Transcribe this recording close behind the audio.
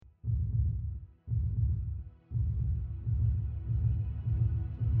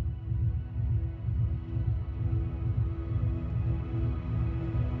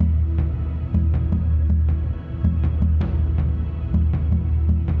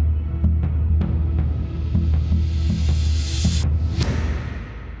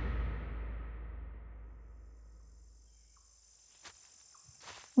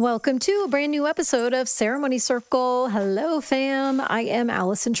Welcome to a brand new episode of Ceremony Circle. Hello, fam. I am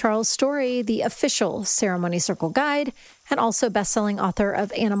Allison Charles Story, the official Ceremony Circle guide, and also best-selling author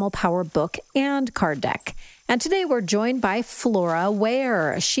of Animal Power book and card deck. And today we're joined by Flora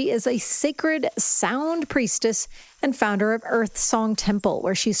Ware. She is a sacred sound priestess and founder of Earth Song Temple,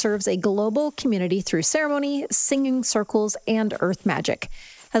 where she serves a global community through ceremony, singing circles, and earth magic.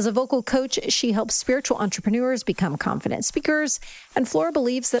 As a vocal coach, she helps spiritual entrepreneurs become confident speakers, and Flora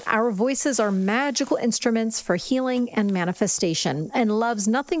believes that our voices are magical instruments for healing and manifestation, and loves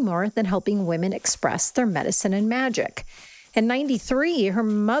nothing more than helping women express their medicine and magic. In '93, her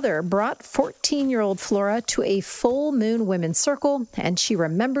mother brought 14-year-old Flora to a full moon women's circle, and she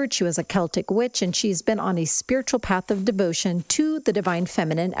remembered she was a Celtic witch, and she's been on a spiritual path of devotion to the divine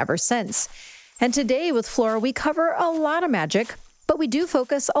feminine ever since. And today with Flora, we cover a lot of magic, but we do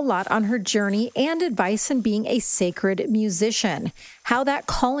focus a lot on her journey and advice in being a sacred musician, how that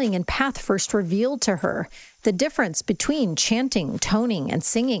calling and path first revealed to her, the difference between chanting, toning, and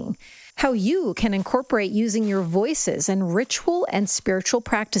singing, how you can incorporate using your voices in ritual and spiritual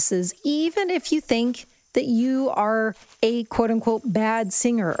practices, even if you think that you are a quote-unquote bad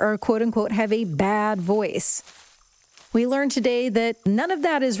singer or quote-unquote have a bad voice. We learned today that none of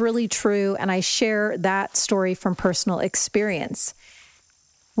that is really true, and I share that story from personal experience.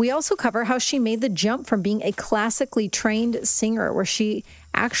 We also cover how she made the jump from being a classically trained singer, where she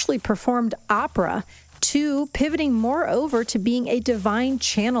actually performed opera, to pivoting more over to being a divine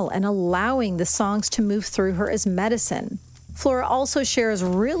channel and allowing the songs to move through her as medicine. Flora also shares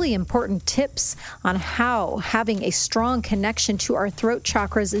really important tips on how having a strong connection to our throat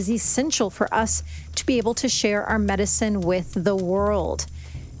chakras is essential for us to be able to share our medicine with the world.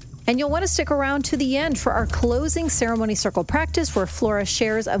 And you'll want to stick around to the end for our closing ceremony circle practice, where Flora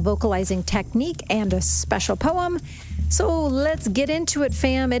shares a vocalizing technique and a special poem. So let's get into it,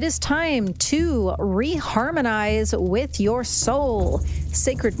 fam. It is time to reharmonize with your soul.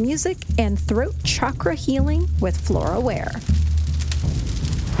 Sacred music and throat chakra healing with Flora Ware.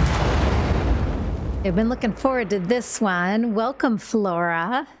 I've been looking forward to this one. Welcome,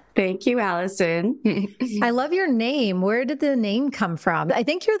 Flora. Thank you, Allison. I love your name. Where did the name come from? I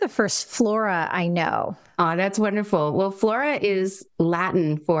think you're the first Flora I know. Oh, that's wonderful. Well, Flora is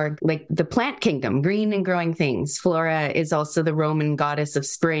Latin for like the plant kingdom, green and growing things. Flora is also the Roman goddess of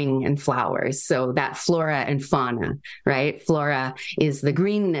spring and flowers. So that flora and fauna, right? Flora is the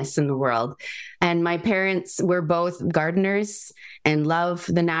greenness in the world. And my parents were both gardeners and love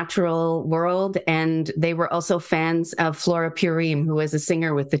the natural world. And they were also fans of Flora Purim, who was a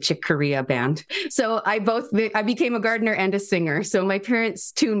singer with the Chick Corea band. So I became a gardener and a singer. So my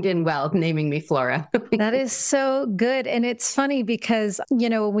parents tuned in well, naming me Flora. That is so good. And it's funny because,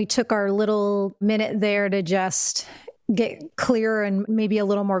 when we took our little minute there to just get clear and maybe a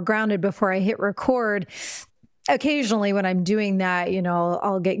little more grounded before I hit record, occasionally when I'm doing that,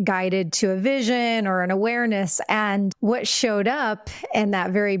 I'll get guided to a vision or an awareness. And what showed up in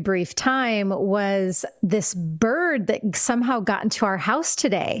that very brief time was this bird that somehow got into our house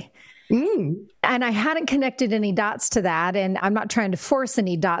today. And I hadn't connected any dots to that. And I'm not trying to force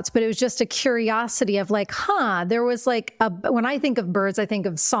any dots, but it was just a curiosity of like, there was like when I think of birds, I think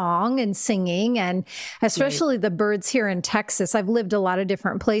of song and singing, and especially the birds here in Texas. I've lived a lot of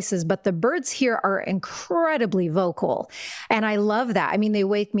different places, but the birds here are incredibly vocal. And I love that. I mean, they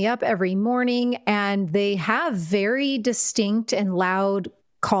wake me up every morning and they have very distinct and loud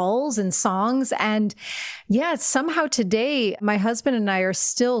calls and songs. And somehow today, my husband and I are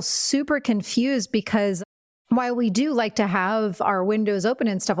still super confused because while we do like to have our windows open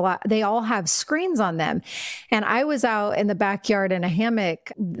and stuff a lot, they all have screens on them. And I was out in the backyard in a hammock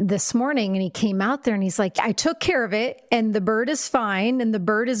this morning, and he came out there and he's like, I took care of it and the bird is fine and the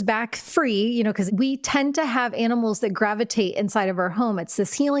bird is back free, because we tend to have animals that gravitate inside of our home. It's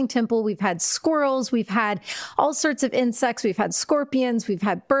this healing temple. We've had squirrels, we've had all sorts of insects, we've had scorpions, we've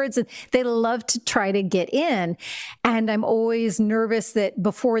had birds, and they love to try to get in. And I'm always nervous that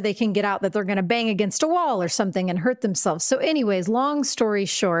before they can get out, that they're going to bang against a wall or something and hurt themselves. So anyways, long story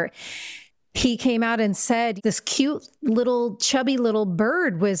short, he came out and said this cute little chubby little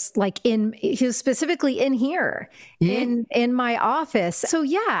bird was he was specifically in here, in my office. So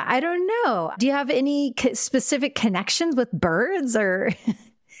I don't know. Do you have any specific connections with birds or?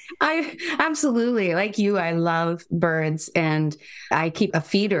 I absolutely, like you, I love birds, and I keep a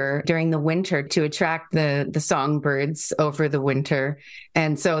feeder during the winter to attract the songbirds over the winter.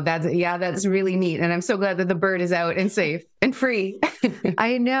 And so that's really neat. And I'm so glad that the bird is out and safe and free.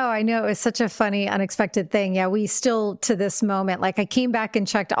 I know. It was such a funny, unexpected thing. Yeah, we still, to this moment, like I came back and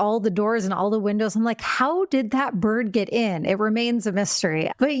checked all the doors and all the windows. I'm like, how did that bird get in? It remains a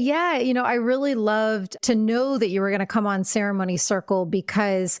mystery. But yeah, I really loved to know that you were going to come on Ceremony Circle,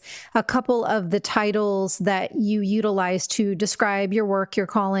 because a couple of the titles that you utilize to describe your work, your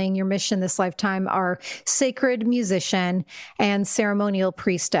calling, your mission this lifetime are sacred musician and ceremonial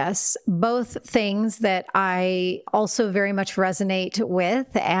priestess, both things that I also very much resonate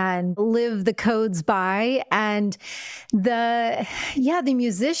with and live the codes by. And the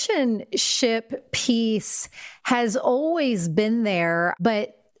musicianship piece has always been there,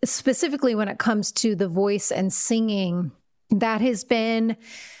 but specifically when it comes to the voice and singing, that has been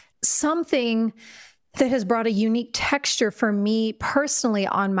something that has brought a unique texture for me personally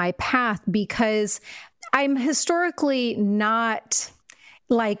on my path, because I'm historically not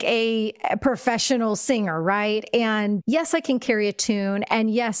like a professional singer, right? And yes, I can carry a tune. And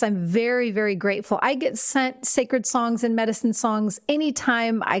yes, I'm very, very grateful. I get sent sacred songs and medicine songs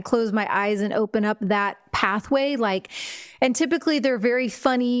anytime I close my eyes and open up that pathway. And typically they're very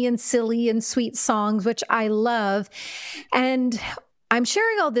funny and silly and sweet songs, which I love. And I'm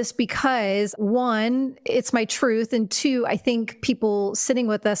sharing all this because, one, it's my truth. And two, I think people sitting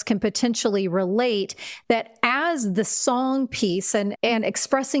with us can potentially relate that as the song piece and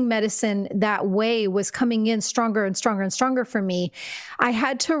expressing medicine that way was coming in stronger and stronger and stronger for me, I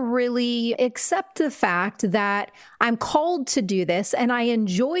had to really accept the fact that I'm called to do this and I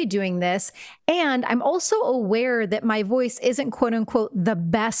enjoy doing this. And I'm also aware that my voice isn't, quote unquote, the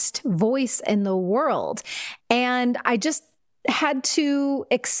best voice in the world. And I just had to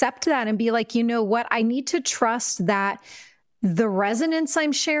accept that and be like, you know what? I need to trust that the resonance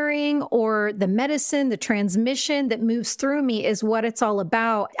I'm sharing or the medicine, the transmission that moves through me is what it's all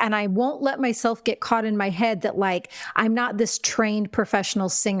about. And I won't let myself get caught in my head that I'm not this trained professional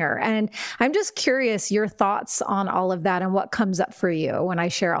singer. And I'm just curious your thoughts on all of that and what comes up for you when I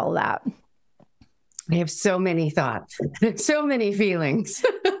share all of that. I have so many thoughts, so many feelings.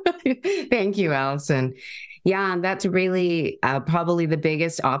 Thank you, Allison. Yeah, that's really probably the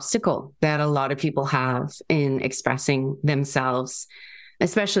biggest obstacle that a lot of people have in expressing themselves,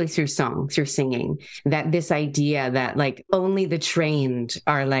 especially through song, through singing, that this idea that only the trained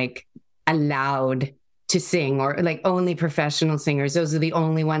are allowed to sing, or only professional singers. Those are the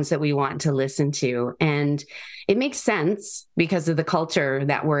only ones that we want to listen to. And it makes sense because of the culture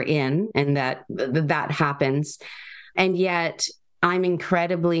that we're in and that happens. And yet I'm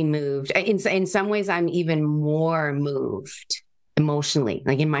incredibly moved. In some ways, I'm even more moved emotionally,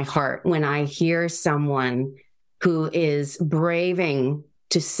 in my heart, when I hear someone who is braving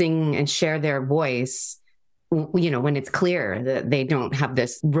to sing and share their voice, when it's clear that they don't have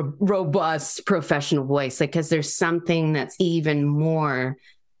this robust professional voice, because there's something that's even more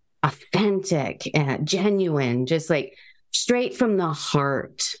authentic and genuine, just straight from the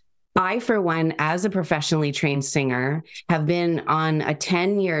heart. I, for one, as a professionally trained singer, have been on a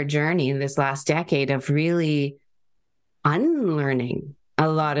 10-year journey this last decade of really unlearning a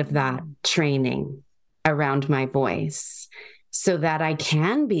lot of that training around my voice so that I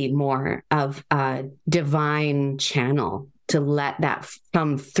can be more of a divine channel to let that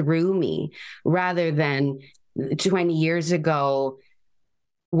come through me, rather than 20 years ago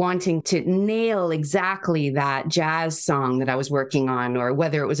wanting to nail exactly that jazz song that I was working on, or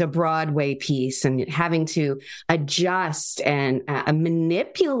whether it was a Broadway piece, and having to adjust and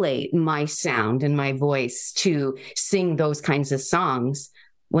manipulate my sound and my voice to sing those kinds of songs.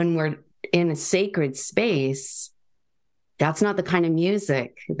 When we're in a sacred space, that's not the kind of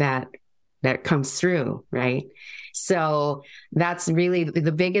music that comes through, right? So that's really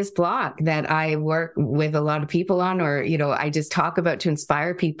the biggest block that I work with a lot of people on, or, I just talk about to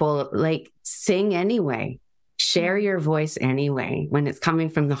inspire people, sing anyway, share your voice anyway, when it's coming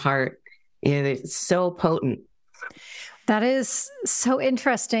from the heart. It's so potent. That is so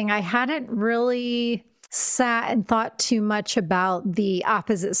interesting. I hadn't really sat and thought too much about the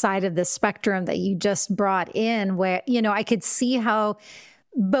opposite side of the spectrum that you just brought in, where, I could see how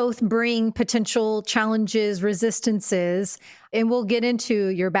both bring potential challenges, resistances, and we'll get into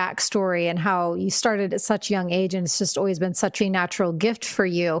your backstory and how you started at such a young age, and it's just always been such a natural gift for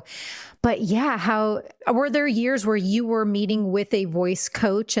you. But yeah, how were there years where you were meeting with a voice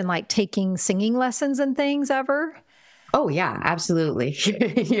coach and taking singing lessons and things ever? Oh yeah, absolutely.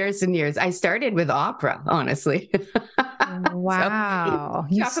 Years and years. I started with opera, honestly. Wow.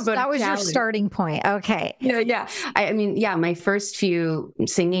 That was your starting point. Okay. Yeah. I mean, my first few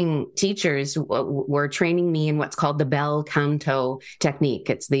singing teachers were training me in what's called the bel canto technique.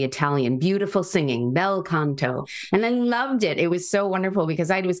 It's the Italian beautiful singing, bel canto. And I loved it. It was so wonderful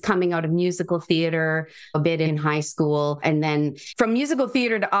because I was coming out of musical theater a bit in high school. And then from musical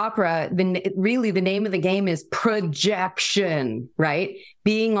theater to opera, really the name of the game is projection, right?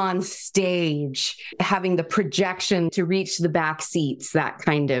 Being on stage, having the projection to reach the back seats, that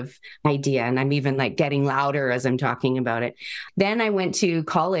kind of idea. And I'm even like getting louder as I'm talking about it. Then I went to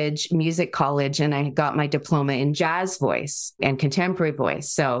college, music college, and I got my diploma in jazz voice and contemporary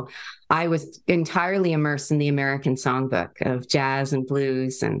voice. So I was entirely immersed in the American songbook of jazz and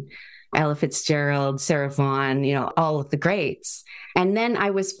blues and Ella Fitzgerald, Sarah Vaughan, all of the greats. And then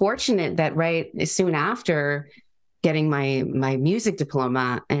I was fortunate that right soon after getting my music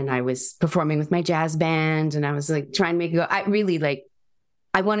diploma, and I was performing with my jazz band, and I was like trying to make it go.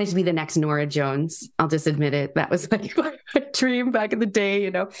 I wanted to be the next Norah Jones. I'll just admit it. That was like my dream back in the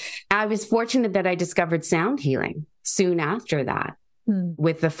day, I was fortunate that I discovered sound healing soon after that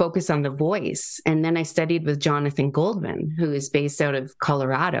with the focus on the voice. And then I studied with Jonathan Goldman, who is based out of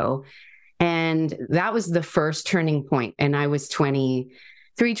Colorado. And that was the first turning point. And I was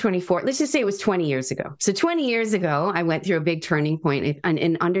 23, 24. Let's just say it was 20 years ago. So 20 years ago, I went through a big turning point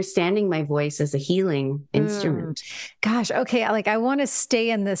in understanding my voice as a healing instrument. Gosh. Okay. I want to stay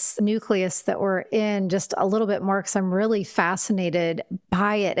in this nucleus that we're in just a little bit more because I'm really fascinated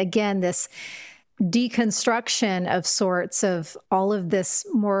by it. Again, this deconstruction of sorts of all of this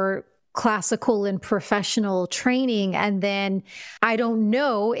more classical and professional training. And then I don't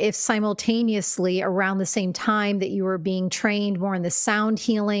know if simultaneously around the same time that you were being trained more in the sound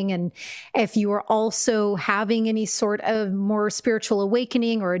healing, and if you were also having any sort of more spiritual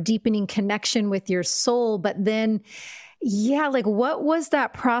awakening or a deepening connection with your soul. But then, what was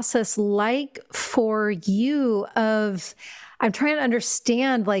that process like for you I'm trying to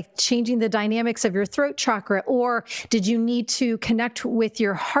understand, changing the dynamics of your throat chakra, or did you need to connect with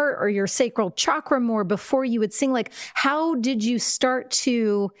your heart or your sacral chakra more before you would sing? How did you start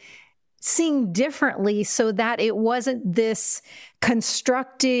to sing differently so that it wasn't this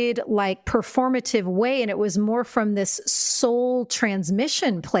constructed, performative way, and it was more from this soul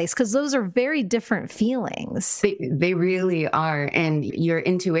transmission place? Because those are very different feelings. They really are. And your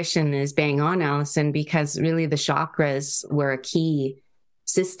intuition is bang on, Allison, because really the chakras were a key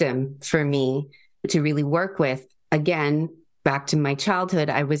system for me to really work with. Again, back to my childhood,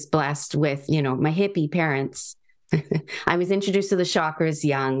 I was blessed with, my hippie parents. I was introduced to the chakras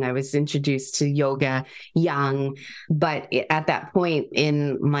young. I was introduced to yoga young. But at that point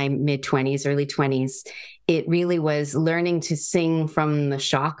in my mid-20s, early 20s, it really was learning to sing from the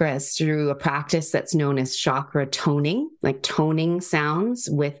chakras through a practice that's known as chakra toning, like toning sounds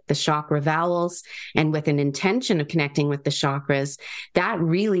with the chakra vowels and with an intention of connecting with the chakras. That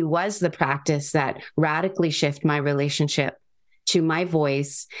really was the practice that radically shifted my relationship to my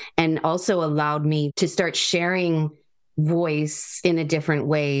voice, and also allowed me to start sharing voice in a different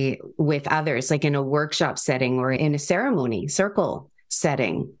way with others, like in a workshop setting or in a ceremony, circle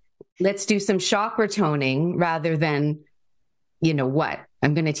setting. Let's do some chakra toning rather than,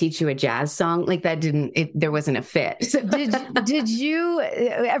 I'm going to teach you a jazz song. There wasn't a fit. Did you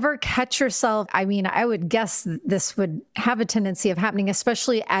ever catch yourself? I mean, I would guess this would have a tendency of happening,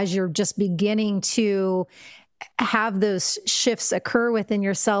 especially as you're just beginning to have those shifts occur within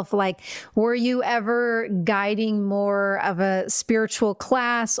yourself. Were you ever guiding more of a spiritual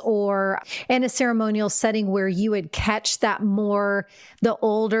class or in a ceremonial setting where you would catch that more, the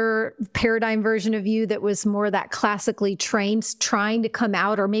older paradigm version of you that was more that classically trained trying to come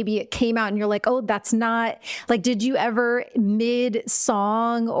out, or maybe it came out and you're like, oh, that's not did you ever mid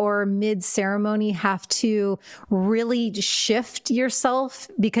song or mid ceremony have to really shift yourself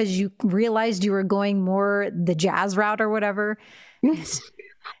because you realized you were going more the jazz route or whatever?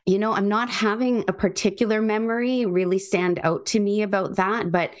 I'm not having a particular memory really stand out to me about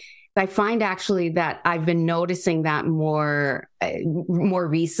that, but I find actually that I've been noticing that more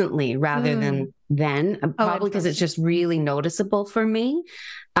recently rather than then, probably because it's just really noticeable for me.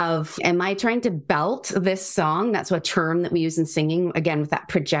 Am I trying to belt this song? That's a term that we use in singing, again, with that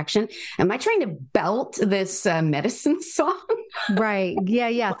projection. Am I trying to belt this medicine song? Right.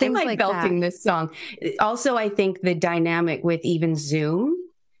 Yeah. Things like belting this song. Also, I think the dynamic with even Zoom,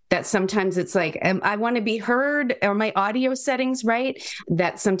 that sometimes it's I want to be heard, or my audio settings, right?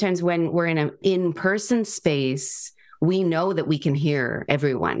 That sometimes when we're in an in-person space, we know that we can hear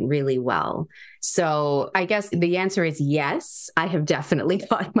everyone really well. So I guess the answer is yes. I have definitely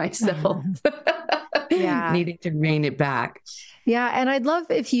thought myself needing to rein it back. Yeah. And I'd love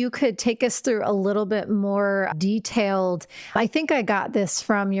if you could take us through a little bit more detailed. I think I got this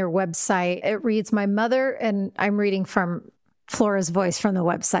from your website. It reads, my mother, and I'm reading from Flora's voice from the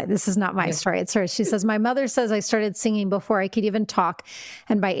website. This is not my story. It's hers. She says, my mother says I started singing before I could even talk.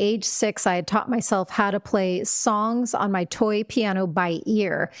 And by age 6, I had taught myself how to play songs on my toy piano by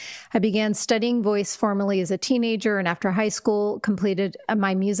ear. I began studying voice formally as a teenager, and after high school, completed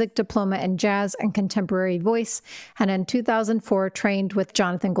my music diploma in jazz and contemporary voice. And in 2004, trained with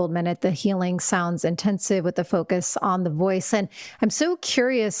Jonathan Goldman at the Healing Sounds Intensive with a focus on the voice. And I'm so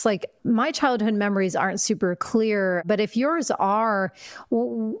curious, like my childhood memories aren't super clear, but if yours are,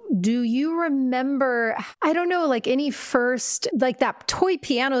 do you remember, I don't know, like any first, like that toy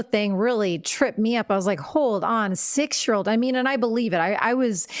piano thing really tripped me up. I was like, hold on, 6-year-old. I mean, and I believe it. I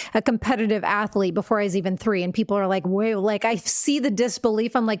was a competitive athlete before I was even 3, and people are like, wait, like I see the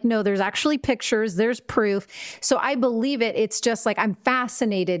disbelief. I'm like, no, there's actually pictures, there's proof. So I believe it. It's just like, I'm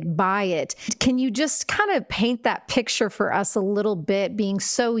fascinated by it. Can you just kind of paint that picture for us a little bit, being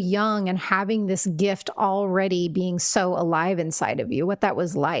so young and having this gift already being so alive inside of you, what that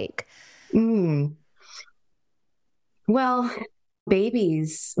was like? Well,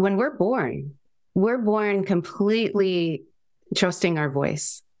 babies, when we're born completely trusting our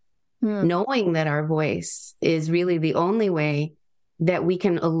voice, knowing that our voice is really the only way that we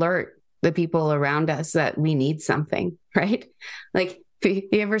can alert the people around us that we need something, right? Like if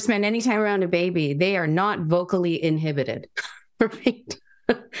you ever spend any time around a baby, they are not vocally inhibited, right?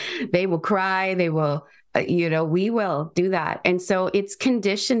 They will cry, they will, we will do that. And so it's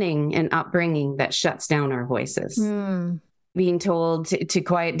conditioning and upbringing that shuts down our voices. Being told to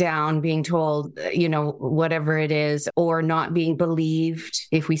quiet down, being told, whatever it is, or not being believed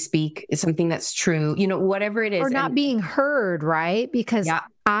if we speak something that's true, whatever it is. Or not being heard, right? Because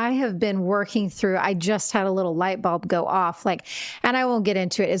I have been working through, I just had a little light bulb go off, and I won't get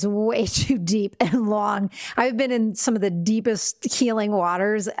into it. It's way too deep and long. I've been in some of the deepest healing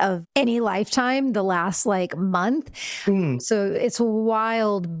waters of any lifetime the last month. So it's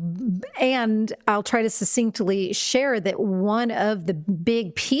wild. And I'll try to succinctly share that one of the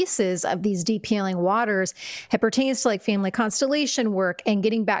big pieces of these deep healing waters, it pertains to family constellation work and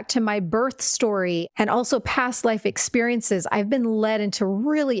getting back to my birth story and also past life experiences. I've been led into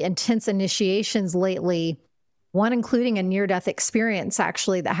really intense initiations lately, one including a near-death experience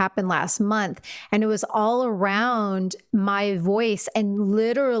actually that happened last month. And it was all around my voice and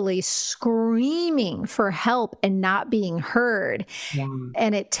literally screaming for help and not being heard.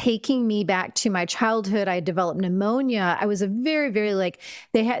 And it taking me back to my childhood. I developed pneumonia. I was a very, very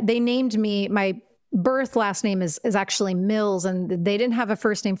they named me, my birth last name is actually Mills, and they didn't have a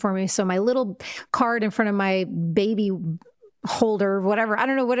first name for me. So my little card in front of my baby holder, whatever, I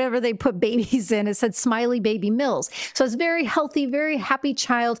don't know, whatever they put babies in, it said Smiley Baby Mills. So it's very healthy, very happy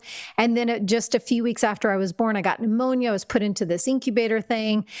child. And then just a few weeks after I was born, I got pneumonia. I was put into this incubator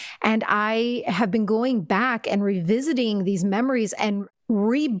thing. And I have been going back and revisiting these memories and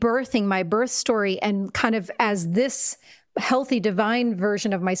rebirthing my birth story, and kind of as this healthy divine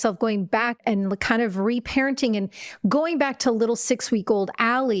version of myself, going back and kind of reparenting and going back to little 6-week-old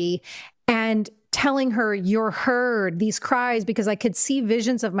Allie and telling her, you're heard, these cries, because I could see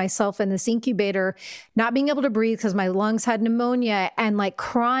visions of myself in this incubator, not being able to breathe because my lungs had pneumonia, and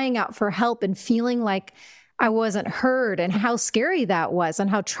crying out for help and feeling like I wasn't heard, and how scary that was and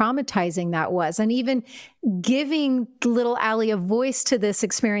how traumatizing that was. And even giving little Allie a voice to this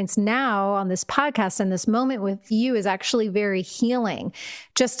experience now on this podcast and this moment with you is actually very healing,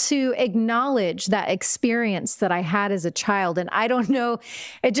 just to acknowledge that experience that I had as a child. And I don't know,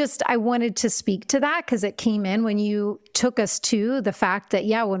 I wanted to speak to that because it came in when you took us to the fact that,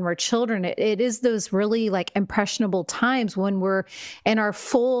 when we're children, it is those really impressionable times when we're in our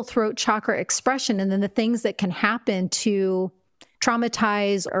full throat chakra expression, and then the things that can happen to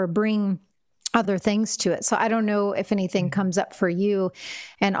traumatize or bring other things to it. So I don't know if anything comes up for you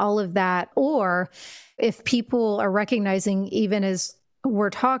and all of that, or if people are recognizing, even as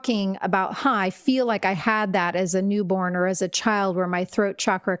we're talking about, I feel like I had that as a newborn or as a child where my throat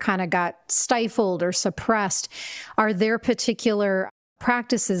chakra kind of got stifled or suppressed. Are there particular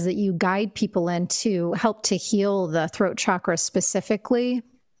practices that you guide people in to help to heal the throat chakra specifically?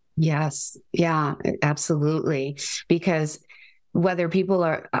 Yes. Yeah, absolutely. Because whether people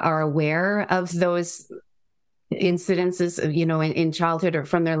are aware of those incidences, in childhood or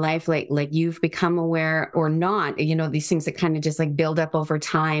from their life, like you've become aware or not, these things that kind of just like build up over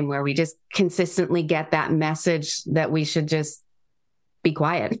time, where we just consistently get that message that we should just be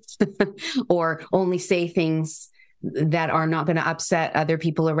quiet or only say things that are not going to upset other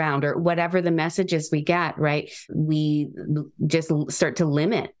people around, or whatever the messages we get, right? We just start to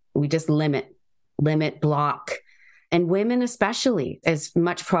limit. We just limit, block. And women, especially, as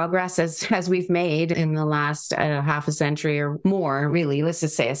much progress as we've made in the last half a century or more, really, let's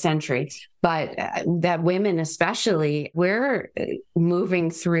just say a century, but that women, especially, we're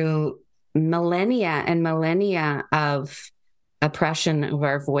moving through millennia and millennia of oppression of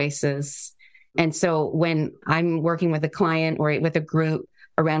our voices. And so when I'm working with a client or with a group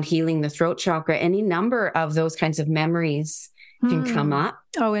around healing the throat chakra, any number of those kinds of memories can come up.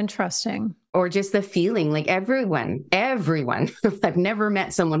 Oh, interesting. Or just the feeling, like everyone, I've never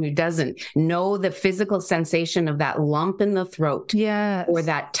met someone who doesn't know the physical sensation of that lump in the throat, yes, or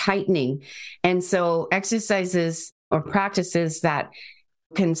that tightening. And so exercises or practices that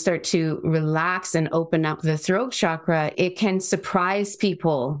can start to relax and open up the throat chakra, it can surprise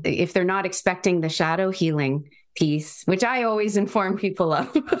people if they're not expecting the shadow healing piece, which I always inform people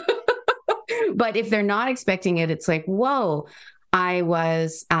of. But if they're not expecting it, it's like, whoa, I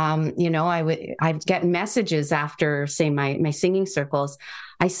was, I'd get messages after, say, my singing circles.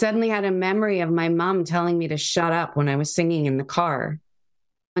 I suddenly had a memory of my mom telling me to shut up when I was singing in the car.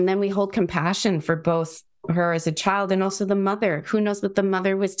 And then we hold compassion for both her as a child and also the mother. Who knows what the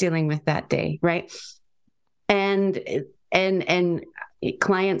mother was dealing with that day, right? And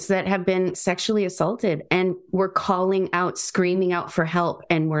clients that have been sexually assaulted and we're calling out, screaming out for help,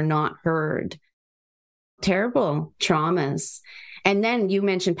 and we're not heard. Terrible traumas. And then you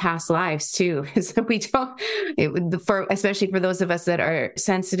mentioned past lives too. So we don't, especially for those of us that are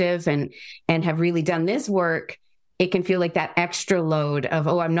sensitive and have really done this work, it can feel like that extra load of,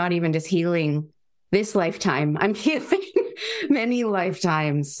 oh, I'm not even just healing this lifetime. I'm healing many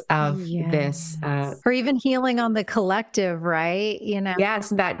lifetimes of this. Or even healing on the collective, right? Yes,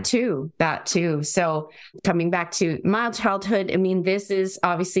 that too. So coming back to my childhood, I mean, this is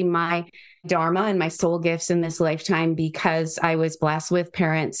obviously my dharma and my soul gifts in this lifetime, because I was blessed with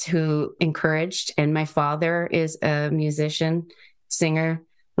parents who encouraged, and my father is a musician, singer.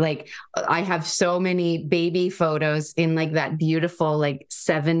 Like, I have so many baby photos in like that beautiful, like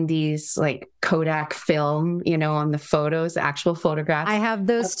 70s, like Kodak film, on the photos, actual photographs. I have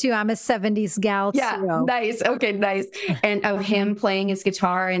those too. I'm a 70s gal too. Yeah, nice. Okay, nice. And of him playing his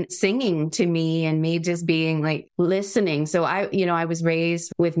guitar and singing to me, and me just being like listening. So I was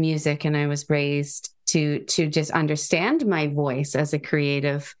raised with music, and I was raised to just understand my voice as a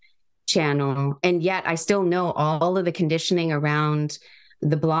creative channel. And yet I still know all of the conditioning around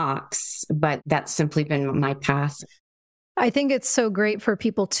the blocks, but that's simply been my path. I think it's so great for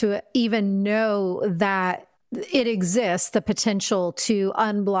people to even know that it exists, the potential to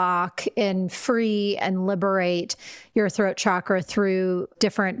unblock and free and liberate your throat chakra through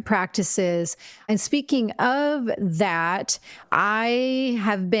different practices. And speaking of that, I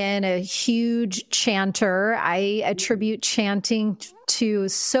have been a huge chanter. I attribute chanting to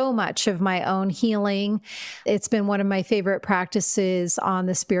so much of my own healing. It's been one of my favorite practices on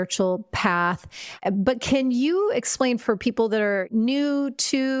the spiritual path. But can you explain for people that are new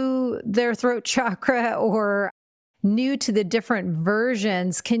to their throat chakra or new to the different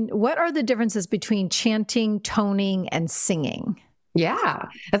versions, what are the differences between chanting, toning, and singing? Yeah,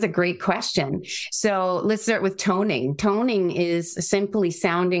 that's a great question. So let's start with toning. Toning is simply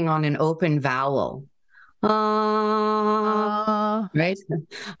sounding on an open vowel. Right?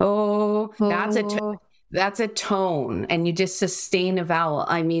 That's a tone, and you just sustain a vowel.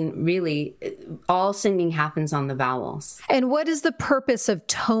 I mean, really, all singing happens on the vowels. And what is the purpose of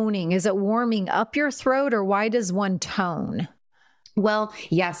toning? Is it warming up your throat, or why does one tone? Well,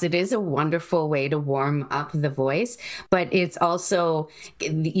 yes, it is a wonderful way to warm up the voice, but it's also,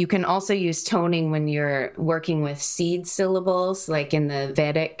 you can also use toning when you're working with seed syllables, like in the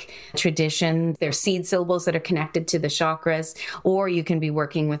Vedic tradition. There's seed syllables that are connected to the chakras, or you can be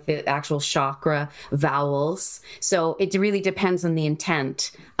working with the actual chakra vowels. So it really depends on the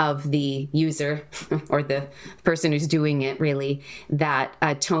intent of the user or the person who's doing it, really, that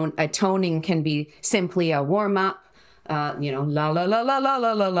a toning can be simply a warm up. La la la la la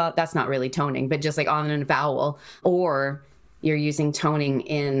la la la. That's not really toning, but just like on a vowel. Or you're using toning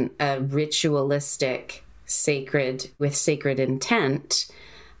in a ritualistic, sacred intent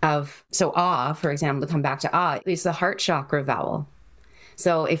of, so ah, for example, to come back to ah, is the heart chakra vowel.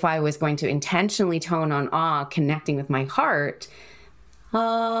 So if I was going to intentionally tone on ah, connecting with my heart,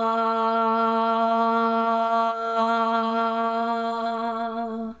 Ah.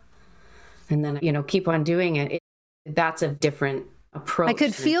 And then, keep on doing it. That's a different approach. I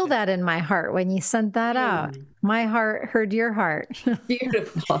could feel that in my heart when you sent that out. My heart heard your heart.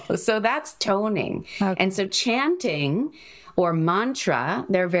 Beautiful. So that's toning. Okay. And so chanting or mantra,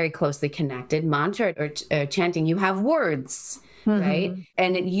 they're very closely connected. Mantra or chanting, you have words, right?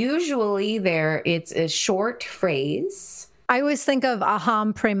 And it's a short phrase. I always think of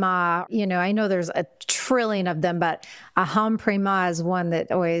aham prema. I know there's a trillion of them, but aham prema is one that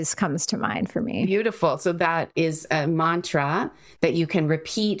always comes to mind for me. Beautiful. So that is a mantra that you can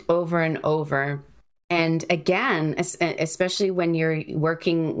repeat over and over. And again, especially when you're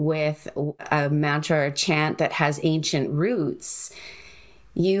working with a mantra or chant that has ancient roots,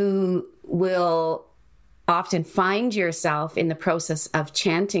 you will often find yourself in the process of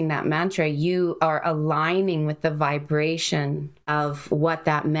chanting that mantra, you are aligning with the vibration of what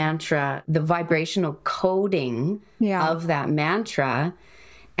that mantra, the vibrational coding of that mantra.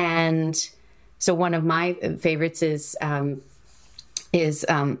 And so one of my favorites is Om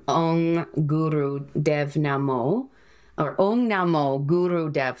Guru Dev Namo, or Om Namo Guru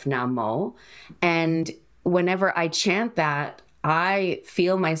Dev Namo. And whenever I chant that, I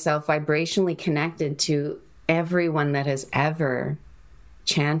feel myself vibrationally connected to everyone that has ever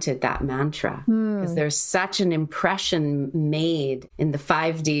chanted that mantra, because there's such an impression made in the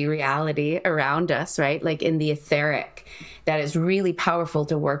 5D reality around us, right? Like in the etheric, that is really powerful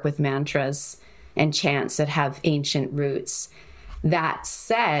to work with mantras and chants that have ancient roots. That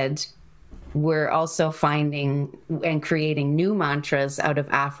said, we're also finding and creating new mantras out of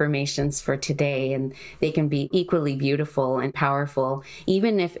affirmations for today, and they can be equally beautiful and powerful.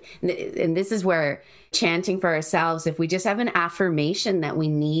 Even if, and this is where chanting for ourselves, if we just have an affirmation that we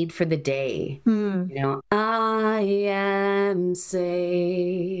need for the day, I am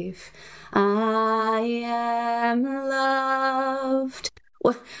safe, I am loved.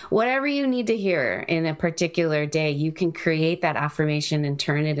 Whatever you need to hear in a particular day, you can create that affirmation and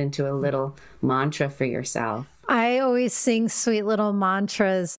turn it into a little mantra for yourself. I always sing sweet little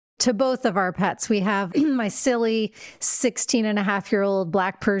mantras to both of our pets. We have my silly 16-and-a-half-year-old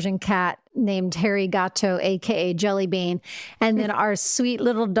black Persian cat named Harry Gato, aka Jelly Bean. And then our sweet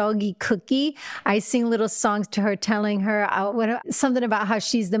little doggy Cookie. I sing little songs to her, telling her something about how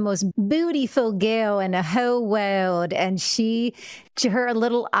she's the most beautiful girl in the whole world. And her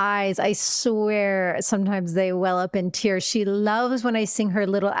little eyes, I swear, sometimes they well up in tears. She loves when I sing her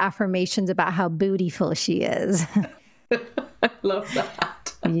little affirmations about how beautiful she is. I love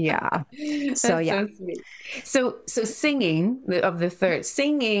that. Yeah. So, yeah. So singing of the third,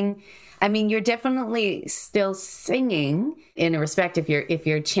 I mean, you're definitely still singing in a respect if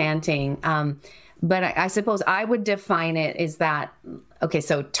you're chanting. But I suppose I would define it as that, okay,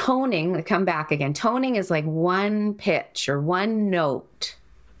 so toning, come back again. Toning is like one pitch or one note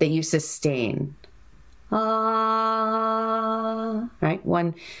that you sustain. Right?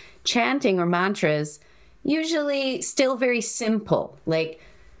 One chanting or mantras, usually still very simple, like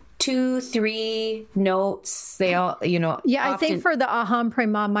 2-3 notes. They all, Yeah, often, I think for the aham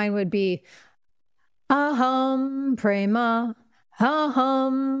prema, mine would be aham prema,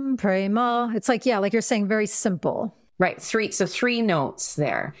 aham prema. It's like, like you're saying, very simple. Right. 3 notes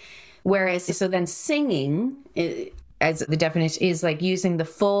there. Whereas, so then singing, as the definition is, like using the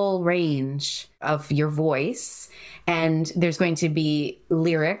full range of your voice. And there's going to be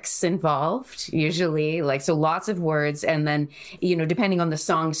lyrics involved, usually, like, so lots of words. And then, depending on the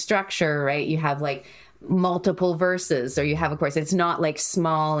song structure, right, you have like multiple verses, or you have, of course, it's not like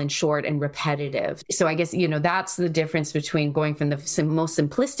small and short and repetitive. So I guess, that's the difference between going from the most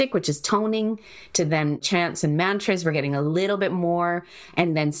simplistic, which is toning, to then chants and mantras. We're getting a little bit more.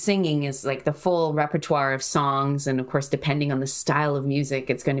 And then singing is like the full repertoire of songs. And of course, depending on the style of music,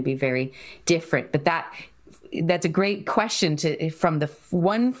 it's going to be very different. But that's a great question, from the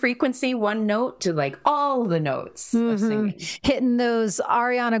one frequency, one note, to like all the notes of singing. Hitting those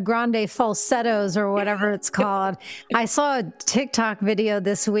Ariana Grande falsettos or whatever it's called. I saw a TikTok video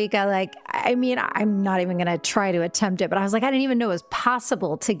this week. I'm not even going to try to attempt it, but I was like, I didn't even know it was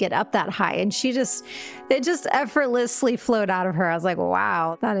possible to get up that high. And it just effortlessly flowed out of her. I was like,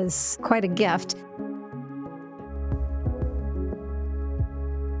 wow, that is quite a gift.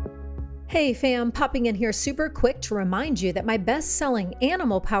 Hey fam, popping in here super quick to remind you that my best-selling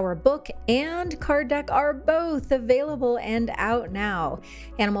Animal Power book and card deck are both available and out now.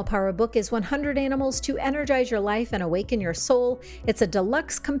 Animal Power book is 100 animals to energize your life and awaken your soul. It's a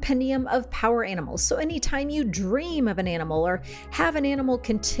deluxe compendium of power animals, so anytime you dream of an animal or have an animal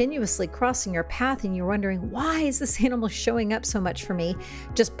continuously crossing your path and you're wondering, why is this animal showing up so much for me?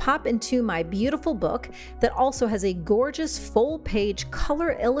 Just pop into my beautiful book that also has a gorgeous full-page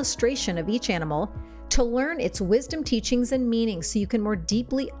color illustration of each animal to learn its wisdom, teachings, and meanings so you can more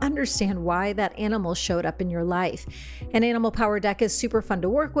deeply understand why that animal showed up in your life. An Animal Power deck is super fun to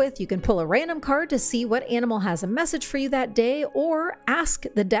work with. You can pull a random card to see what animal has a message for you that day, or ask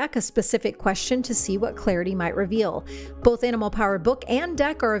the deck a specific question to see what clarity might reveal. Both Animal Power book and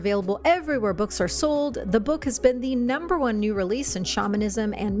deck are available everywhere books are sold. The book has been the #1 new release in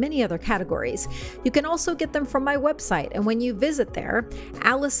shamanism and many other categories. You can also get them from my website, and when you visit there,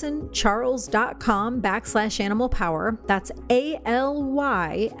 AlisonCharles.com/Animal Power. That's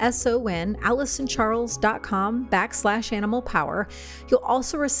ALYSON, AlisonCharles.com/Animal Power. You'll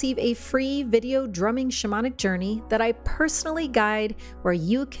also receive a free video drumming shamanic journey that I personally guide where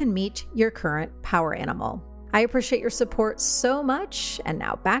you can meet your current power animal. I appreciate your support so much. And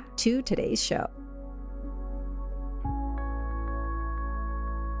now back to today's show.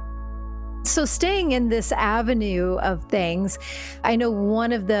 So staying in this avenue of things, I know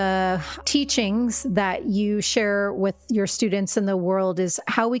one of the teachings that you share with your students in the world is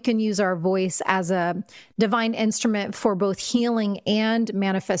how we can use our voice as a divine instrument for both healing and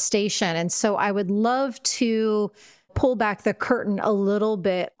manifestation. And so I would love to pull back the curtain a little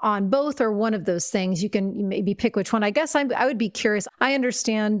bit on both or one of those things. You can maybe pick which one. I guess I would be curious. I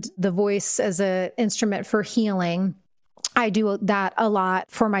understand the voice as an instrument for healing. I do that a lot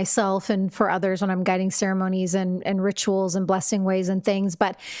for myself and for others when I'm guiding ceremonies and rituals and blessing ways and things.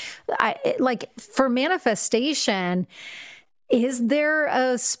 But for manifestation, is there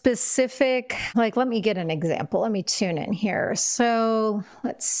a specific, let me get an example. Let me tune in here. So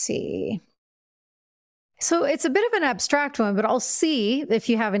let's see. So it's a bit of an abstract one, but I'll see if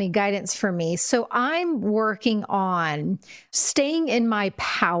you have any guidance for me. So I'm working on staying in my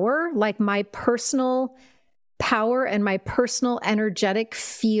power, like my personal power and my personal energetic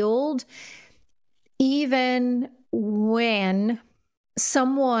field, even when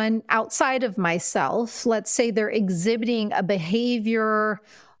someone outside of myself, let's say they're exhibiting a behavior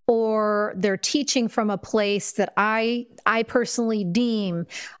or they're teaching from a place that I personally deem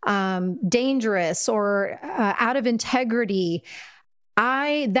dangerous or out of integrity.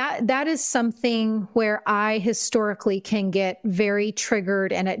 That is something where I historically can get very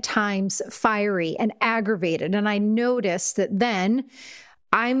triggered and at times fiery and aggravated. And I notice that then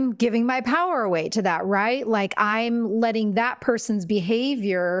I'm giving my power away to that, right? Like I'm letting that person's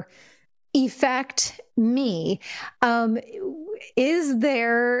behavior affect me. Would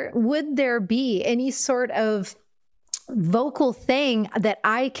there be any sort of vocal thing that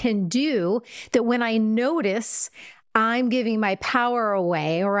I can do that when I notice I'm giving my power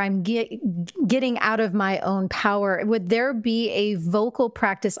away or I'm getting out of my own power, would there be a vocal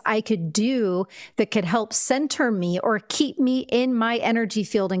practice I could do that could help center me or keep me in my energy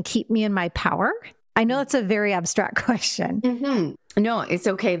field and keep me in my power? I know that's a very abstract question. Mm-hmm. No, it's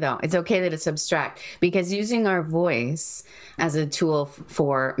okay though. It's okay that it's abstract, because using our voice as a tool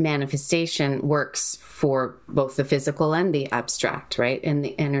for manifestation works for both the physical and the abstract, right? And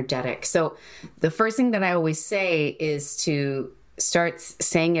the energetic. So the first thing that I always say is to start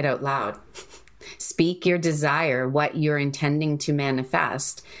saying it out loud. Speak your desire, what you're intending to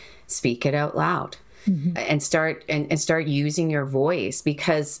manifest. Speak it out loud. Mm-hmm. and start using your voice,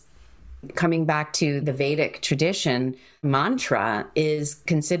 because coming back to the Vedic tradition, mantra is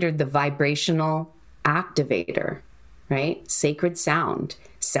considered the vibrational activator, right? Sacred sound.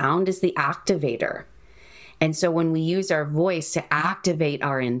 Sound is the activator. And so when we use our voice to activate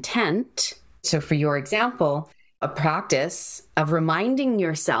our intent, so for your example, a practice of reminding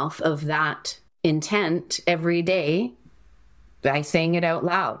yourself of that intent every day by saying it out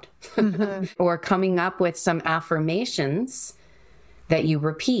loud, mm-hmm. or coming up with some affirmations that you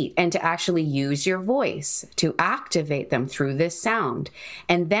repeat, and to actually use your voice to activate them through this sound.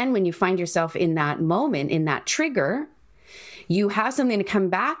 And then when you find yourself in that moment, in that trigger, you have something to come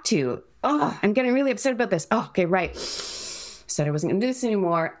back to. Oh, I'm getting really upset about this. Oh, okay, right. Said I wasn't going to do this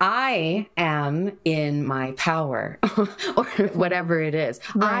anymore. I am in my power or whatever it is.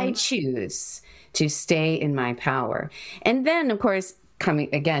 Right. I choose to stay in my power. And then, of course, coming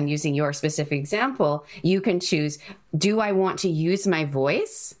again, using your specific example, you can choose, do I want to use my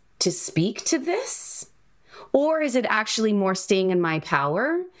voice to speak to this? Or is it actually more staying in my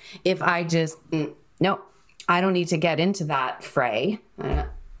power if I just, no, I don't need to get into that fray.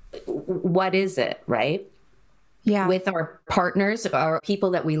 What is it, right? Yeah. With our partners, our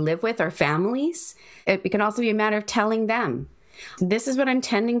people that we live with, our families, it can also be a matter of telling them, this is what I'm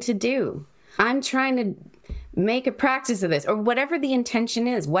tending to do. I'm trying to make a practice of this, or whatever the intention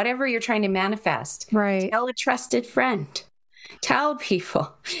is, whatever you're trying to manifest. Right. Tell a trusted friend. Tell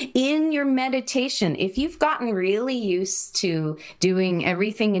people in your meditation, if you've gotten really used to doing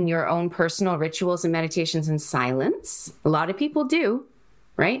everything in your own personal rituals and meditations in silence, a lot of people do,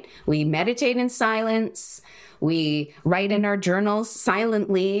 right? We meditate in silence. We write in our journals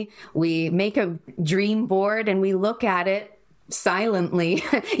silently. We make a dream board and we look at it silently.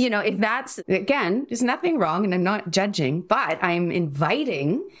 If that's, again, there's nothing wrong, and I'm not judging, but I'm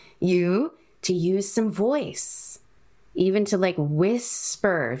inviting you to use some voice, even to like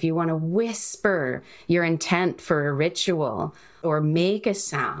whisper, if you want to whisper your intent for a ritual or make a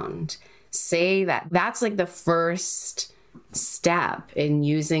sound, say that. That's like the first step in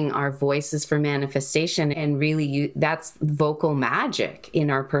using our voices for manifestation, and really that's vocal magic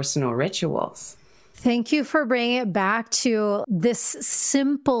in our personal rituals. Thank you for bringing it back to this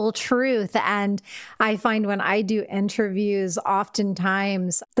simple truth. And I find when I do interviews,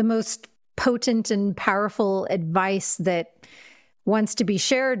 oftentimes the most potent and powerful advice that wants to be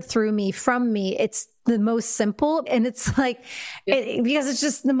shared through me, from me, it's the most simple. And it's like, because it's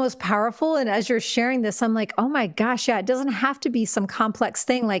just the most powerful. And as you're sharing this, I'm like, oh my gosh, yeah, it doesn't have to be some complex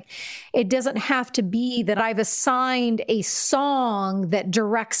thing. Like, it doesn't have to be that I've assigned a song that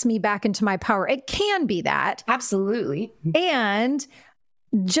directs me back into my power. It can be that. Absolutely. And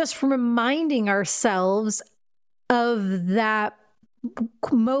just reminding ourselves of that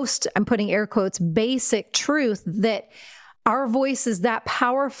most, I'm putting air quotes, basic truth that our voice is that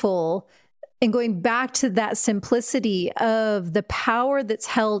powerful, and going back to that simplicity of the power that's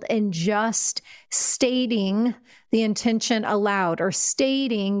held in just stating the intention aloud, or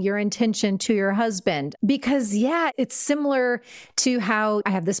stating your intention to your husband. Because it's similar to how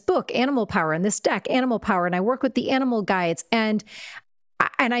I have this book, Animal Power, and this deck, Animal Power, and I work with the animal guides. And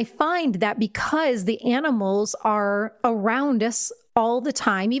I find that because the animals are around us all the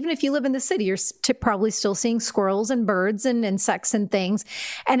time, even if you live in the city, you're probably still seeing squirrels and birds and insects and things.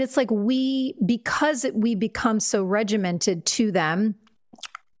 And it's like because we become so regimented to them,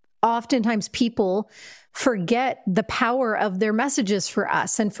 oftentimes people forget the power of their messages for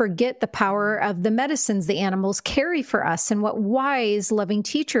us, and forget the power of the medicines the animals carry for us, and what wise, loving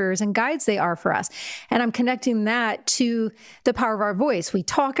teachers and guides they are for us. And I'm connecting that to the power of our voice. We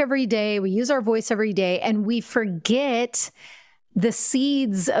talk every day, we use our voice every day, and we forget the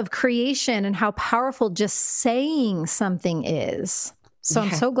seeds of creation and how powerful just saying something is. So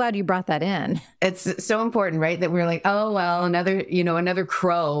I'm so glad you brought that in. It's so important, right? That we're like, oh, well, another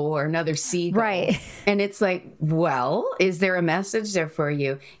crow or another seagull. Right. And it's like, well, is there a message there for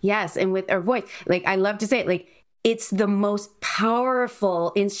you? Yes. And with our voice, like, I love to say it, like, it's the most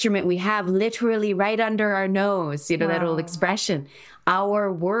powerful instrument we have, literally right under our nose, that old expression.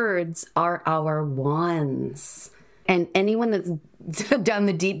 Our words are our wands. And anyone that's done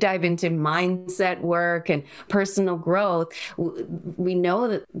the deep dive into mindset work and personal growth, we know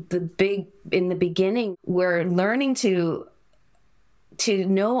that in the beginning, we're learning to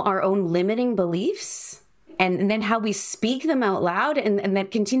know our own limiting beliefs, and then how we speak them out loud, and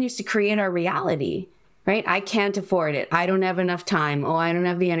that continues to create our reality. Right? I can't afford it. I don't have enough time. Oh, I don't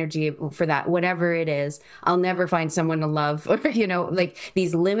have the energy for that. Whatever it is, I'll never find someone to love. Or, like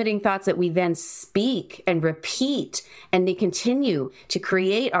these limiting thoughts that we then speak and repeat, and they continue to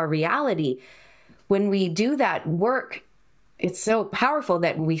create our reality. When we do that work, it's so powerful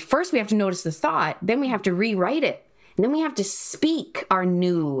that we have to notice the thought, then we have to rewrite it. And then we have to speak our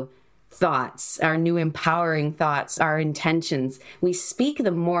new thoughts, our new empowering thoughts, our intentions. We speak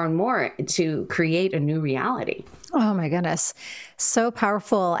them more and more to create a new reality. Oh my goodness. So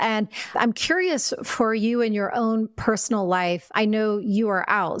powerful. And I'm curious for you in your own personal life. I know you are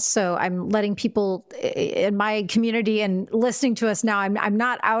out, so I'm letting people in my community and listening to us now, I'm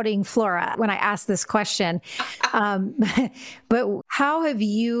not outing Flora when I ask this question. But how have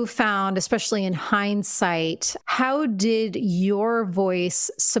you found, especially in hindsight, how did your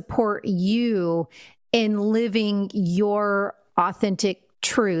voice support you in living your authentic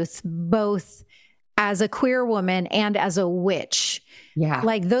truth, both as a queer woman and as a witch? Yeah.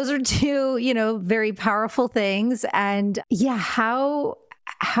 Like, those are two, very powerful things. And how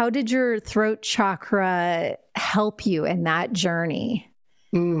did your throat chakra help you in that journey?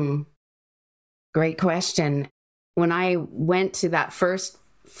 Great question. When I went to that first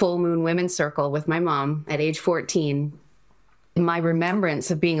full moon women's circle with my mom at age 14, my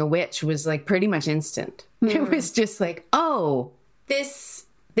remembrance of being a witch was like pretty much instant. It was just like, oh, this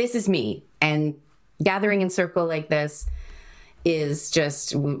is me. And gathering in circle like this was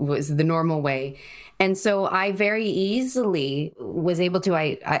the normal way. And so I very easily was able to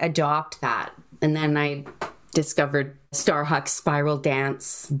I adopt that. And then I discovered Starhawk's Spiral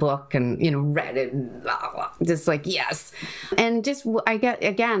Dance book and, read it, just like, yes. And just,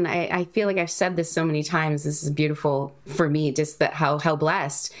 I feel like I've said this so many times. This is beautiful for me, just that how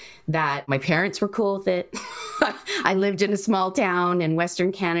blessed that my parents were cool with it. I lived in a small town in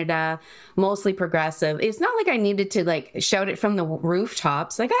Western Canada, mostly progressive. It's not like I needed to like shout it from the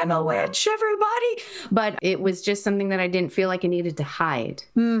rooftops, like, I'm a witch, everybody. But it was just something that I didn't feel like I needed to hide.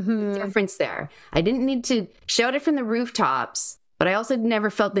 Mm-hmm. Difference there. I didn't need to shout it from the rooftops, but I also never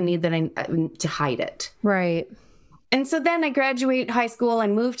felt the need to hide it. Right. And so then I graduate high school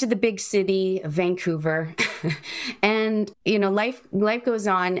and moved to the big city of Vancouver. And, life goes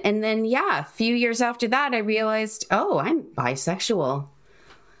on. And then, a few years after that, I realized, oh, I'm bisexual.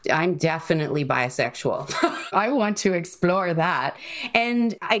 I'm definitely bisexual. I want to explore that.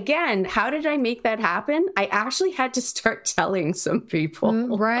 And again, how did I make that happen? I actually had to start telling some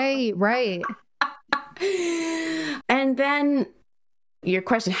people. Right. And then your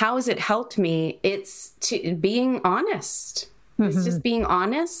question, how has it helped me? It's being honest. Mm-hmm. It's just being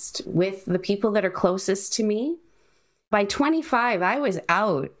honest with the people that are closest to me. By 25, I was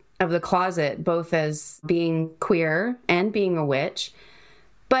out of the closet, both as being queer and being a witch.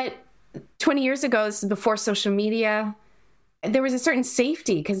 But 20 years ago, this is before social media, there was a certain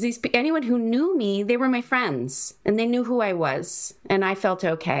safety because anyone who knew me, they were my friends and they knew who I was and I felt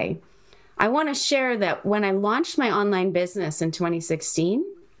okay. I want to share that when I launched my online business in 2016,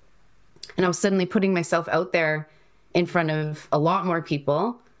 and I was suddenly putting myself out there in front of a lot more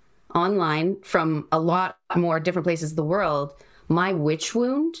people online from a lot more different places of the world, my witch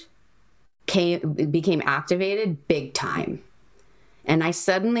wound became activated big time. And I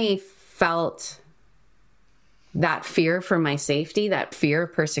suddenly felt that fear for my safety, that fear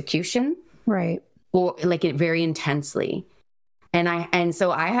of persecution. Right. Or like it very intensely. And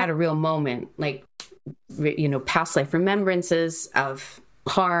so I had a real moment, like, past life remembrances of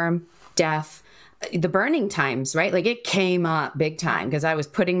harm, death, the burning times, right? Like it came up big time because I was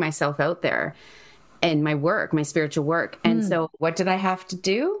putting myself out there in my work, my spiritual work. And so what did I have to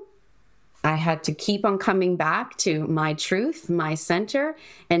do? I had to keep on coming back to my truth, my center,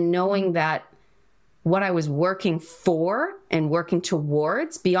 and knowing that what I was working for and working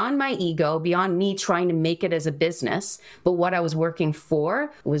towards, beyond my ego, beyond me trying to make it as a business, but what I was working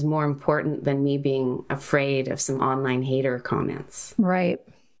for was more important than me being afraid of some online hater comments. Right.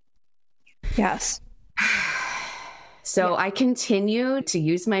 Yes. So I continue to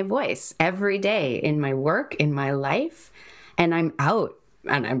use my voice every day in my work, in my life, and I'm out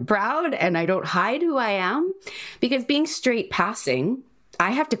and I'm proud and I don't hide who I am because being straight passing,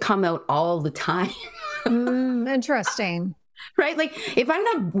 I have to come out all the time. Interesting. Right? Like if I'm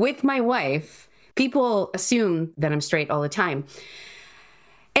not with my wife, people assume that I'm straight all the time.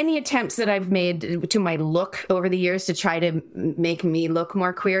 Any attempts that I've made to my look over the years to try to make me look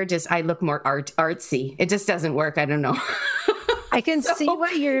more queer, I look more artsy. It just doesn't work. I don't know. I can see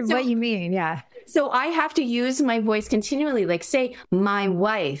what you mean. Yeah. So I have to use my voice continually, like say my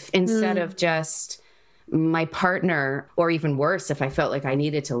wife instead of just my partner, or even worse, if I felt like I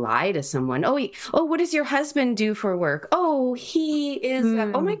needed to lie to someone. Oh, what does your husband do for work? Oh, he is,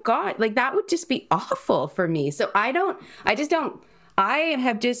 oh my God, like that would just be awful for me. So I'm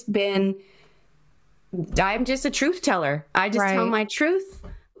just a truth teller. I just tell my truth.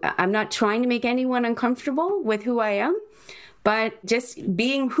 I'm not trying to make anyone uncomfortable with who I am, but just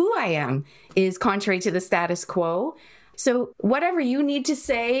being who I am is contrary to the status quo. So whatever you need to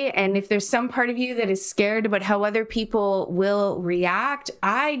say, and if there's some part of you that is scared about how other people will react,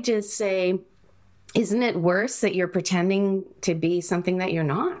 I just say, isn't it worse that you're pretending to be something that you're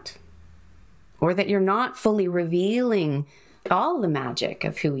not? Or that you're not fully revealing all the magic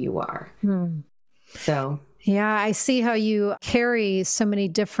of who you are? So... yeah, I see how you carry so many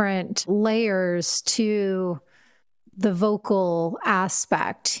different layers to the vocal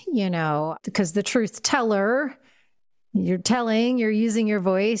aspect, because the truth teller, you're telling, you're using your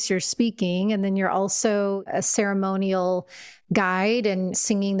voice, you're speaking, and then you're also a ceremonial guide and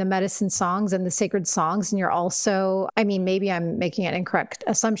singing the medicine songs and the sacred songs. And you're also, maybe I'm making an incorrect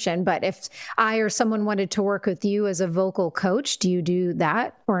assumption, but if I or someone wanted to work with you as a vocal coach, do you do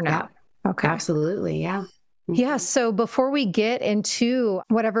that or not? Yeah, okay. Absolutely. Yeah. Yeah. So before we get into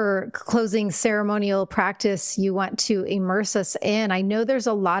whatever closing ceremonial practice you want to immerse us in, I know there's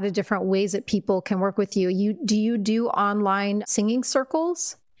a lot of different ways that people can work with you. Do you do online singing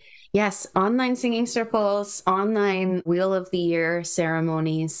circles? Yes, online singing circles, online Wheel of the Year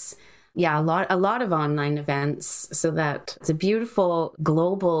ceremonies. Yeah, a lot of online events, so that it's a beautiful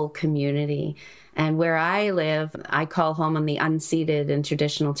global community. And where I live, I call home on the unceded and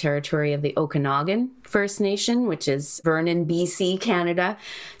traditional territory of the Okanagan First Nation, which is Vernon, BC, Canada.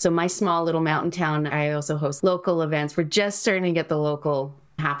 So my small little mountain town, I also host local events. We're just starting to get the local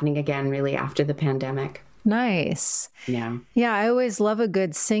happening again, really, after the pandemic. Nice. Yeah. Yeah, I always love a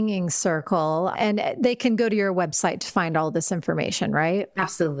good singing circle. And they can go to your website to find all this information, right?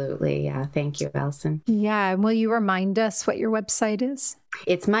 Absolutely. Yeah. Thank you, Alison. Yeah. And will you remind us what your website is?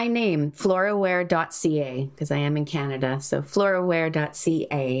 It's my name, floraware.ca, because I am in Canada. So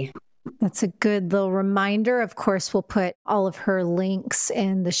floraware.ca. That's a good little reminder. Of course, we'll put all of her links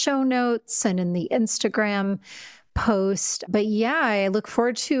in the show notes and in the Instagram post. But yeah, I look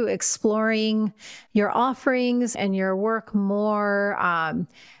forward to exploring your offerings and your work more.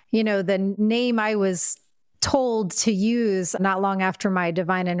 The name I was told to use not long after my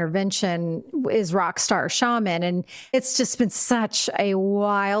divine intervention is Rockstar Shaman. And it's just been such a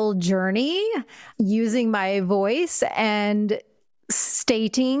wild journey using my voice and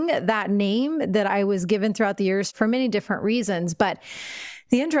stating that name that I was given throughout the years for many different reasons. But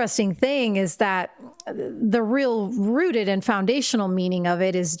the interesting thing is that the real rooted and foundational meaning of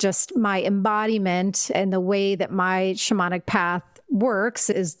it is just my embodiment, and the way that my shamanic path works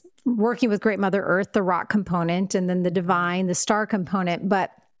is working with Great Mother Earth, the rock component, and then the divine, the star component.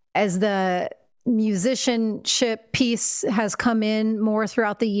 But as the musicianship piece has come in more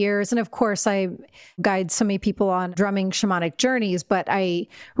throughout the years. And of course, I guide so many people on drumming shamanic journeys, but I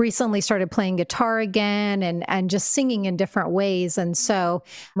recently started playing guitar again and just singing in different ways. And so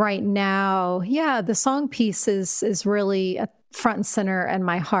right now, yeah, the song piece is really a front and center in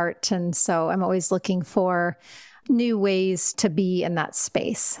my heart. And so I'm always looking for new ways to be in that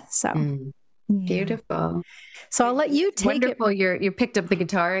space. So Beautiful. So I'll let you take Wonderful. it. You picked up the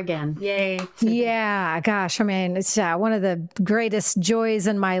guitar again. Yay. Yeah. Gosh. I mean, it's one of the greatest joys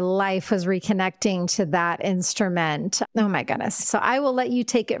in my life was reconnecting to that instrument. Oh my goodness. So I will let you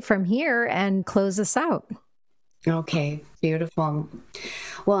take it from here and close us out. Okay. Beautiful.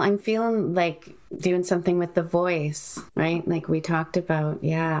 Well, I'm feeling like doing something with the voice, right? Like we talked about.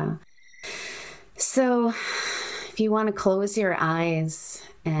 Yeah. So if you want to close your eyes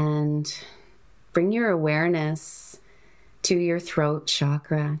and bring your awareness to your throat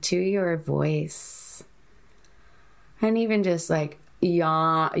chakra, to your voice, and even just like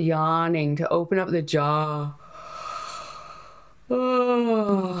yawning to open up the jaw.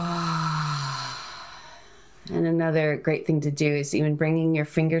 And another great thing to do is even bringing your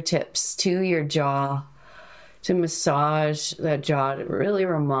fingertips to your jaw to massage that jaw, to really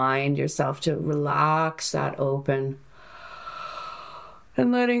remind yourself to relax that open.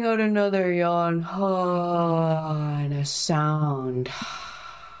 And letting out another yawn, and a sound.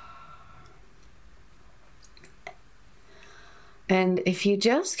 And if you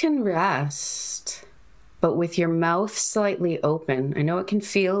just can rest, but with your mouth slightly open, I know it can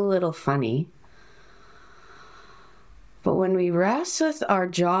feel a little funny, but when we rest with our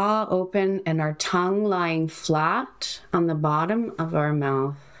jaw open and our tongue lying flat on the bottom of our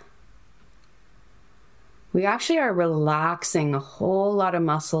mouth, we actually are relaxing a whole lot of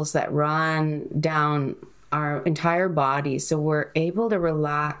muscles that run down our entire body. So we're able to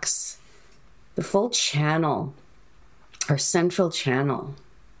relax the full channel, our central channel.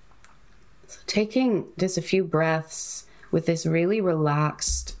 So taking just a few breaths with this really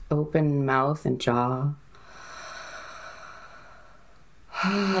relaxed, open mouth and jaw.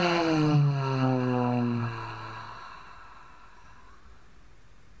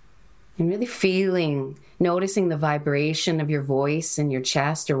 And really noticing the vibration of your voice in your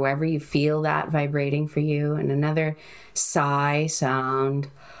chest or wherever you feel that vibrating for you. And another sigh sound.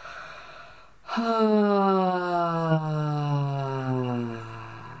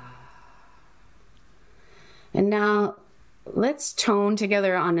 And now let's tone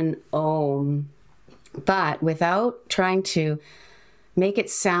together on an Om, but without trying to make it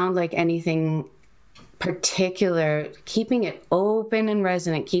sound like anything particular, keeping it open and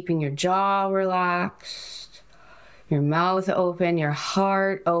resonant, keeping your jaw relaxed, your mouth open, your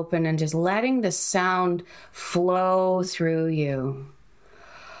heart open, and just letting the sound flow through you.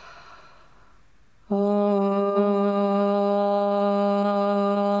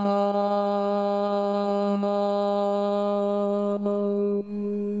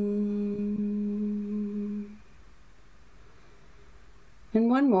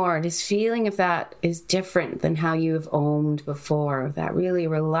 more, just feeling if that is different than how you have ohmed before. If that really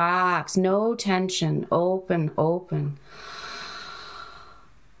relaxed, no tension, open, open.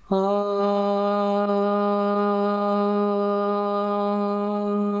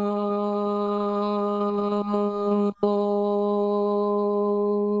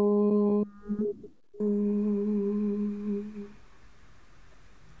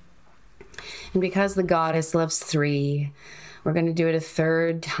 And because the goddess loves 3, we're going to do it a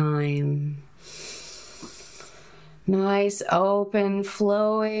 3rd time. Nice, open,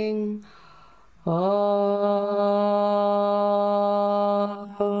 flowing.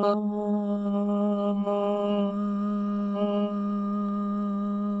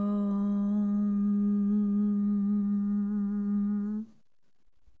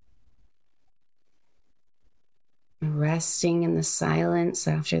 Resting in the silence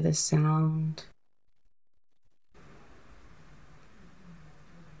after the sound.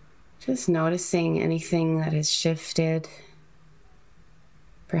 Just noticing anything that has shifted.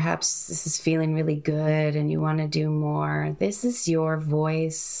 Perhaps this is feeling really good and you want to do more. This is your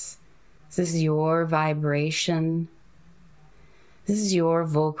voice. This is your vibration. This is your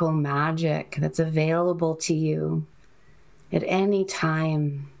vocal magic that's available to you at any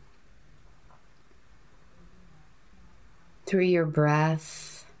time. Through your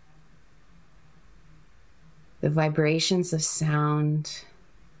breath, the vibrations of sound,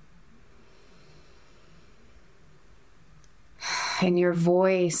 and your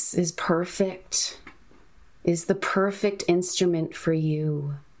voice is perfect, is the perfect instrument for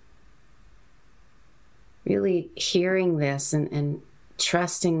you. Really hearing this and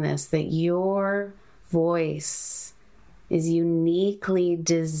trusting this, that your voice is uniquely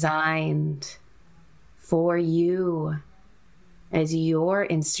designed for you as your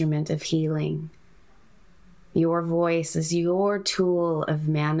instrument of healing. Your voice is your tool of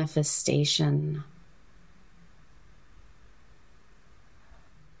manifestation.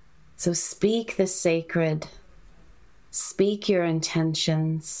 So speak the sacred, speak your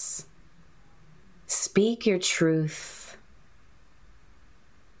intentions, speak your truth.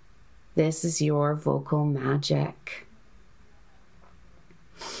 This is your vocal magic.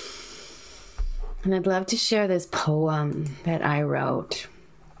 And I'd love to share this poem that I wrote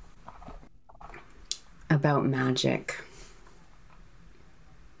about magic.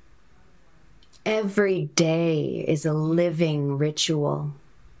 Every day is a living ritual.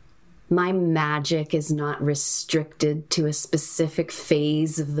 My magic is not restricted to a specific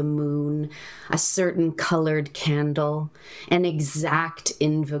phase of the moon, a certain colored candle, an exact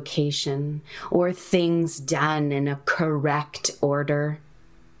invocation, or things done in a correct order.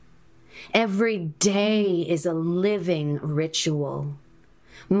 Every day is a living ritual.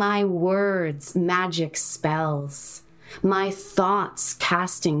 My words, magic spells. My thoughts,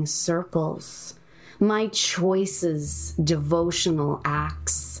 casting circles. My choices, devotional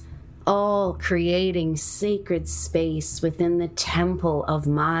acts. All creating sacred space within the temple of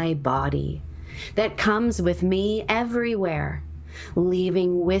my body that comes with me everywhere,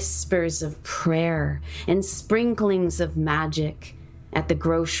 leaving whispers of prayer and sprinklings of magic at the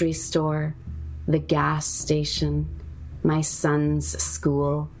grocery store, the gas station, my son's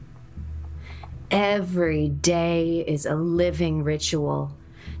school. Every day is a living ritual,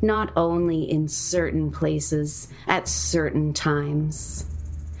 not only in certain places at certain times.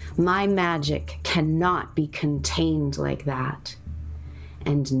 My magic cannot be contained like that,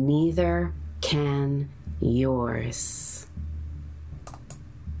 and neither can yours.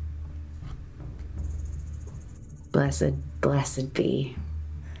 Blessed, blessed be.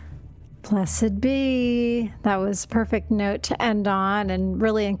 Blessed be. That was a perfect note to end on and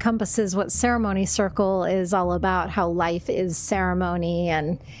really encompasses what Ceremony Circle is all about, how life is ceremony.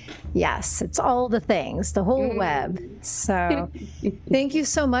 And yes, it's all the things, the whole web. So thank you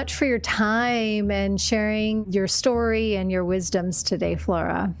so much for your time and sharing your story and your wisdoms today,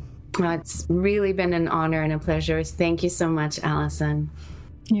 Flora. It's really been an honor and a pleasure. Thank you so much, Allison.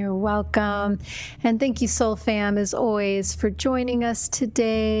 You're welcome. And thank you, Soul Fam, as always, for joining us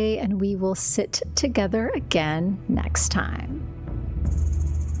today. And we will sit together again next time.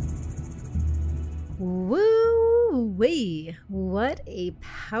 Woo-wee! What a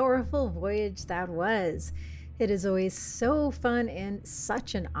powerful voyage that was. It is always so fun and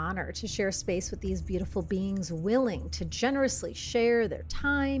such an honor to share space with these beautiful beings willing to generously share their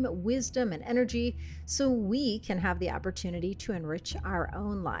time, wisdom, and energy so we can have the opportunity to enrich our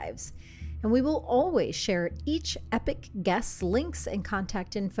own lives. And we will always share each epic guest's links and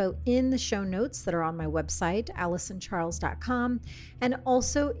contact info in the show notes that are on my website, AllisonCharles.com, and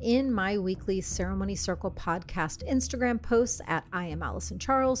also in my weekly Ceremony Circle podcast Instagram posts at I am Allison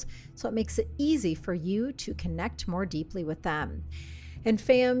Charles, so it makes it easy for you to connect more deeply with them. And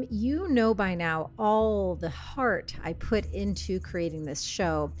fam, you know by now all the heart I put into creating this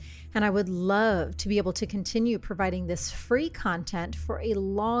show, and I would love to be able to continue providing this free content for a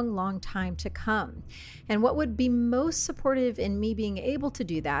long, long time to come. And what would be most supportive in me being able to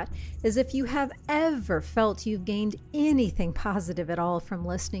do that is if you have ever felt you've gained anything positive at all from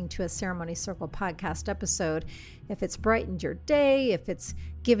listening to a Ceremony Circle podcast episode, if it's brightened your day, if it's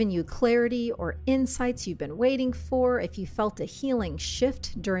given you clarity or insights you've been waiting for, if you felt a healing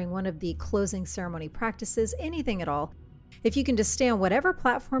shift during one of the closing ceremony practices, anything at all, if you can just stay on whatever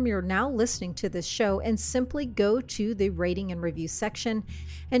platform you're now listening to this show and simply go to the rating and review section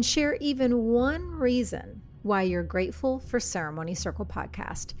and share even one reason why you're grateful for Ceremony Circle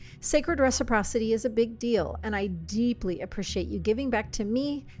Podcast. Sacred reciprocity is a big deal, and I deeply appreciate you giving back to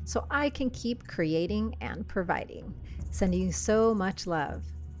me so I can keep creating and providing. Sending you so much love.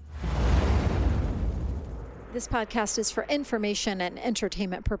 This podcast is for information and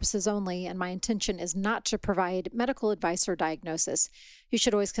entertainment purposes only, and my intention is not to provide medical advice or diagnosis. You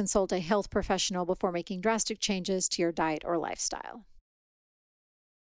should always consult a health professional before making drastic changes to your diet or lifestyle.